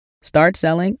Start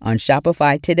selling on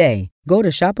Shopify today. Go to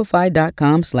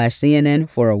shopify.com/CNN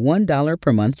for a $1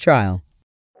 per month trial.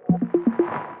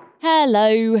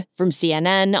 Hello. From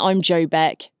CNN, I'm Joe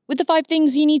Beck with the 5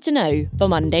 things you need to know for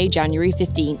Monday, January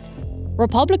 15th.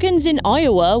 Republicans in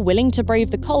Iowa willing to brave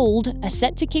the cold are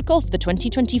set to kick off the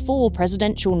 2024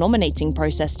 presidential nominating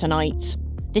process tonight.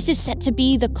 This is set to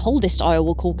be the coldest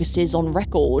Iowa caucuses on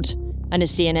record. And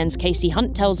as CNN's Casey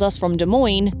Hunt tells us from Des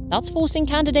Moines, that's forcing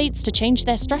candidates to change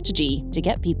their strategy to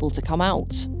get people to come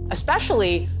out.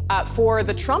 Especially for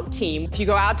the Trump team. If you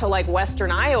go out to like western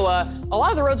Iowa, a lot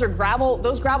of the roads are gravel.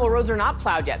 Those gravel roads are not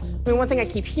plowed yet. I mean, one thing I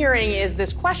keep hearing is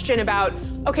this question about,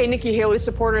 okay, Nikki Haley's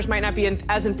supporters might not be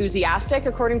as enthusiastic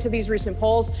according to these recent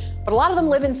polls, but a lot of them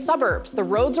live in suburbs. The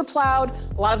roads are plowed.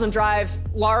 A lot of them drive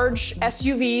large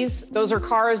SUVs. Those are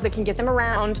cars that can get them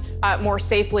around more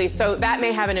safely. So that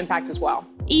may have an impact as well.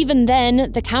 Even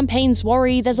then, the campaigns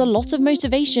worry there's a lot of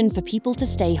motivation for people to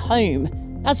stay home,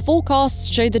 as forecasts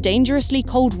show the dangerously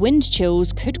cold wind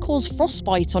chills could cause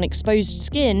frostbite on exposed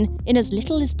skin in as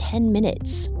little as 10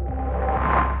 minutes.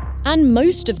 And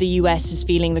most of the US is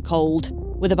feeling the cold,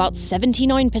 with about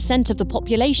 79% of the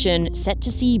population set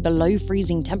to see below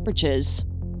freezing temperatures.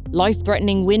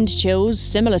 Life-threatening wind chills,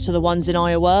 similar to the ones in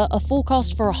Iowa, are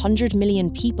forecast for 100 million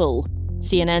people.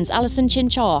 CNN's Alison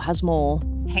Chinchar has more.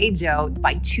 Hey Joe,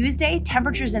 by Tuesday,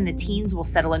 temperatures in the teens will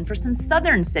settle in for some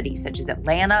southern cities such as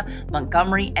Atlanta,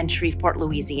 Montgomery, and Shreveport,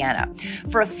 Louisiana.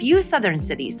 For a few southern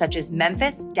cities such as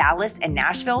Memphis, Dallas, and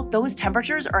Nashville, those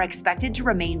temperatures are expected to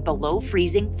remain below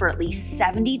freezing for at least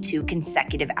 72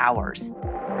 consecutive hours.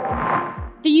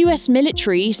 The US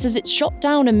military says it shot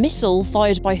down a missile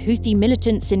fired by Houthi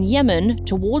militants in Yemen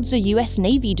towards a US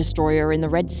Navy destroyer in the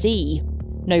Red Sea.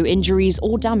 No injuries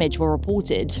or damage were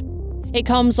reported. It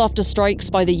comes after strikes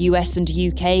by the US and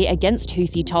UK against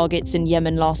Houthi targets in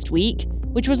Yemen last week,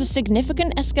 which was a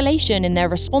significant escalation in their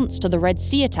response to the Red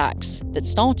Sea attacks that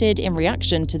started in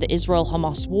reaction to the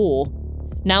Israel-Hamas war.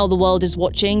 Now the world is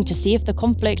watching to see if the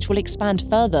conflict will expand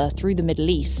further through the Middle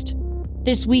East.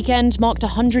 This weekend marked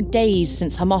 100 days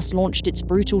since Hamas launched its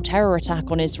brutal terror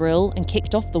attack on Israel and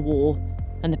kicked off the war,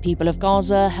 and the people of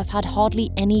Gaza have had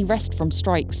hardly any rest from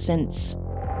strikes since.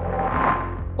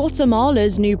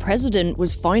 Guatemala's new president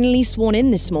was finally sworn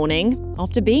in this morning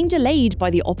after being delayed by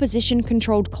the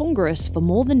opposition-controlled Congress for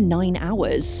more than 9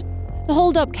 hours. The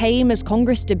holdup came as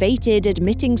Congress debated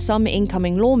admitting some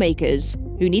incoming lawmakers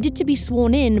who needed to be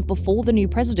sworn in before the new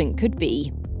president could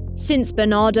be. Since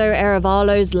Bernardo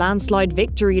Arévalo's landslide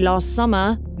victory last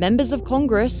summer, members of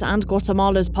Congress and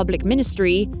Guatemala's public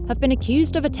ministry have been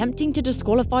accused of attempting to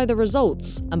disqualify the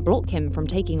results and block him from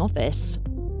taking office.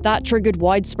 That triggered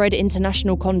widespread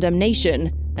international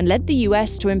condemnation and led the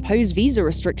US to impose visa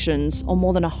restrictions on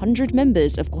more than 100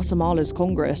 members of Guatemala's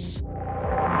Congress.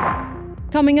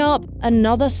 Coming up,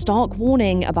 another stark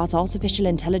warning about artificial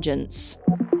intelligence.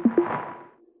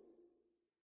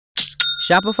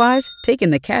 Shopify's taking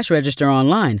the cash register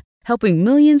online, helping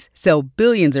millions sell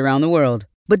billions around the world.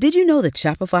 But did you know that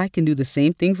Shopify can do the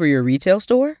same thing for your retail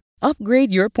store?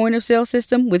 Upgrade your point-of-sale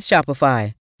system with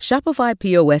Shopify. Shopify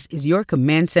POS is your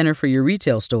command center for your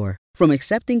retail store. From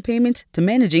accepting payments to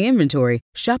managing inventory,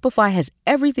 Shopify has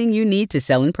everything you need to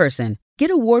sell in person.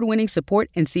 Get award-winning support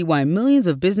and see why millions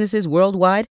of businesses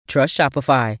worldwide trust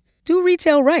Shopify. Do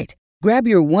retail right. Grab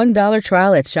your $1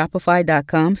 trial at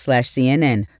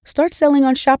shopify.com/CNN. Start selling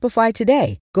on Shopify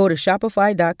today. Go to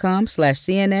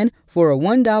shopify.com/CNN for a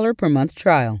 $1 per month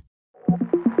trial.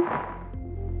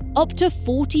 Up to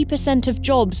 40% of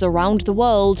jobs around the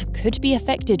world could be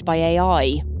affected by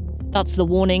AI. That's the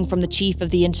warning from the chief of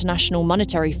the International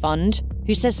Monetary Fund,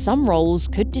 who says some roles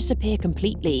could disappear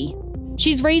completely.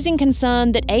 She's raising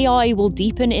concern that AI will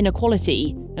deepen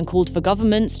inequality and called for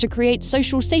governments to create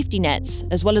social safety nets,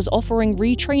 as well as offering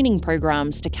retraining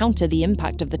programs to counter the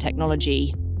impact of the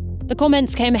technology. The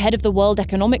comments came ahead of the World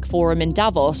Economic Forum in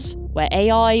Davos, where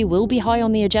AI will be high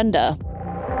on the agenda.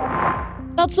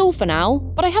 That's all for now,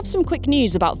 but I have some quick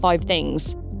news about 5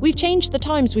 things. We've changed the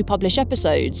times we publish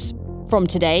episodes. From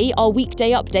today, our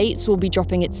weekday updates will be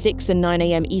dropping at 6 and 9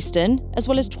 a.m. Eastern, as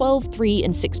well as 12, 3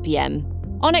 and 6 p.m.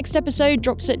 Our next episode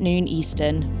drops at noon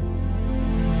Eastern.